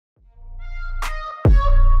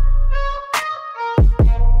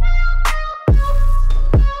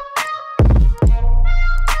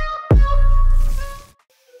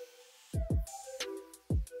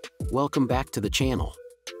Welcome back to the channel.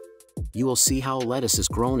 You will see how lettuce is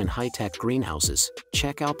grown in high-tech greenhouses.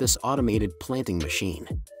 Check out this automated planting machine.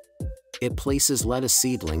 It places lettuce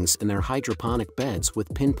seedlings in their hydroponic beds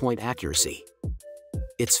with pinpoint accuracy.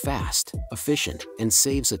 It's fast, efficient, and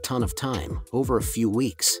saves a ton of time. Over a few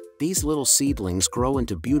weeks, these little seedlings grow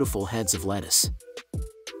into beautiful heads of lettuce.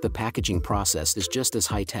 The packaging process is just as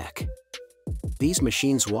high-tech. These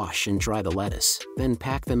machines wash and dry the lettuce, then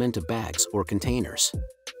pack them into bags or containers.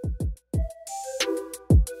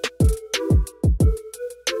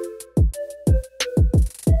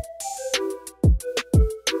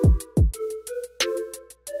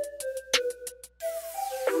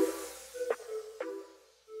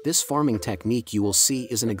 This farming technique you will see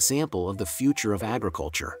is an example of the future of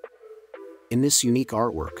agriculture. In this unique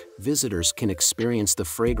artwork, visitors can experience the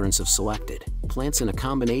fragrance of selected plants in a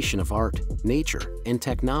combination of art, nature, and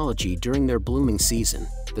technology during their blooming season.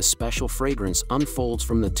 The special fragrance unfolds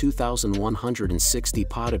from the 2,160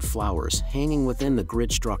 potted flowers hanging within the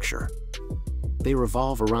grid structure. They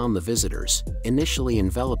revolve around the visitors, initially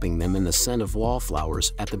enveloping them in the scent of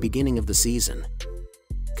wallflowers at the beginning of the season.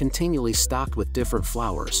 Continually stocked with different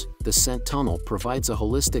flowers, the scent tunnel provides a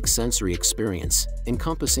holistic sensory experience,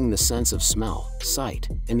 encompassing the sense of smell, sight,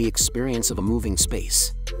 and the experience of a moving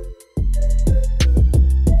space.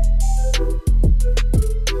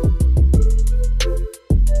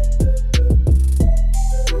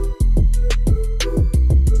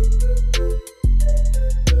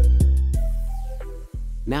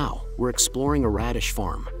 Now, we're exploring a radish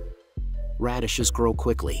farm. Radishes grow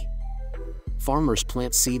quickly. Farmers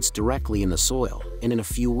plant seeds directly in the soil, and in a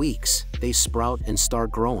few weeks, they sprout and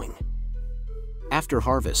start growing. After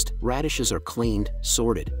harvest, radishes are cleaned,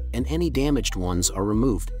 sorted, and any damaged ones are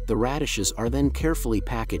removed. The radishes are then carefully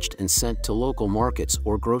packaged and sent to local markets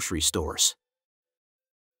or grocery stores.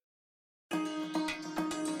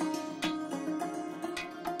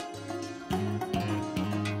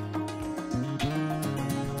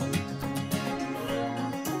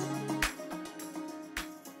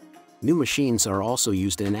 New machines are also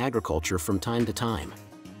used in agriculture from time to time.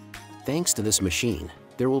 Thanks to this machine,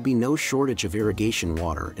 there will be no shortage of irrigation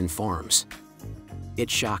water in farms. It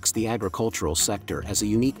shocks the agricultural sector as a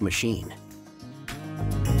unique machine.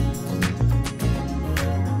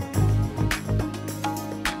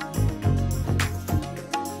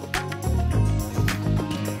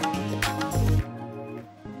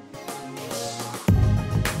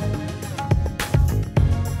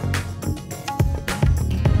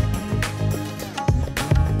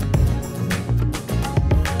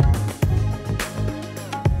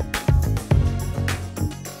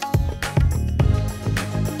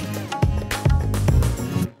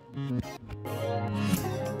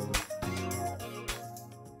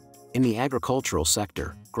 In the agricultural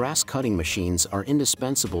sector, grass cutting machines are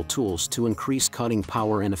indispensable tools to increase cutting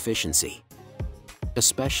power and efficiency.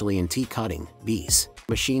 Especially in tea cutting, these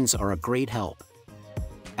machines are a great help.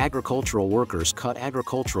 Agricultural workers cut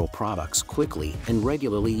agricultural products quickly and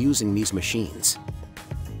regularly using these machines.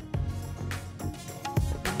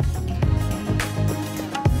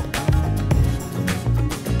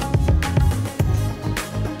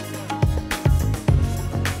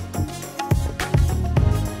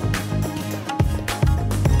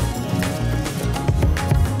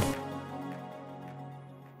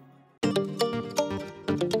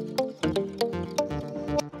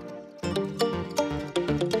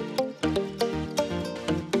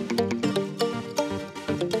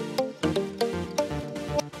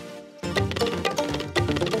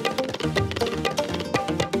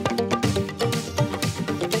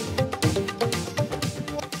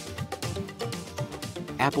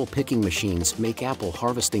 Apple picking machines make apple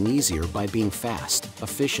harvesting easier by being fast,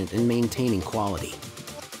 efficient, and maintaining quality.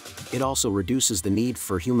 It also reduces the need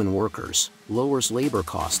for human workers, lowers labor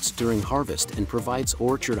costs during harvest, and provides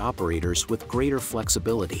orchard operators with greater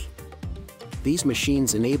flexibility. These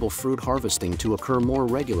machines enable fruit harvesting to occur more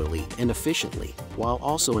regularly and efficiently, while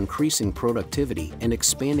also increasing productivity and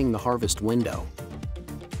expanding the harvest window.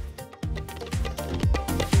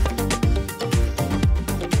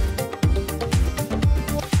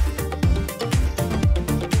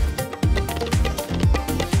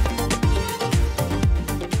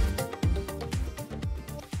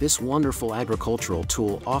 This wonderful agricultural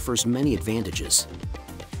tool offers many advantages.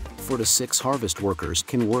 4 to 6 harvest workers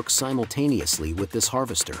can work simultaneously with this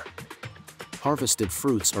harvester. Harvested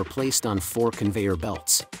fruits are placed on 4 conveyor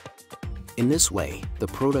belts. In this way, the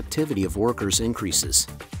productivity of workers increases.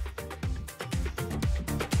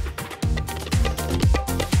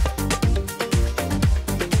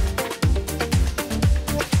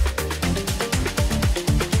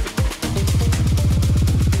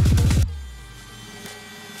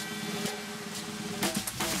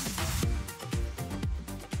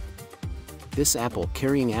 This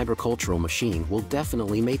apple-carrying agricultural machine will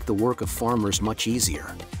definitely make the work of farmers much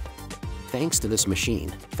easier. Thanks to this machine,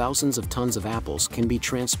 thousands of tons of apples can be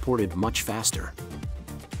transported much faster.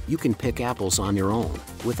 You can pick apples on your own,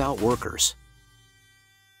 without workers.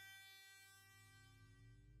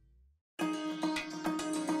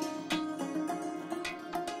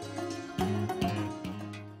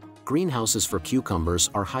 Greenhouses for cucumbers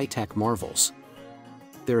are high-tech marvels.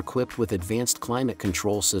 They're equipped with advanced climate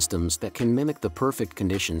control systems that can mimic the perfect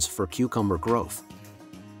conditions for cucumber growth.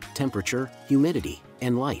 Temperature, humidity,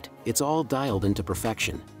 and light, it's all dialed into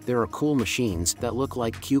perfection. There are cool machines that look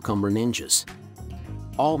like cucumber ninjas.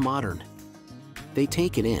 All modern. They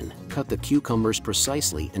take it in, cut the cucumbers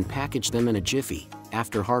precisely and package them in a jiffy.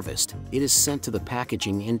 After harvest, it is sent to the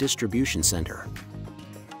packaging and distribution center.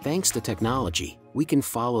 Thanks to technology, we can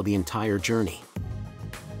follow the entire journey.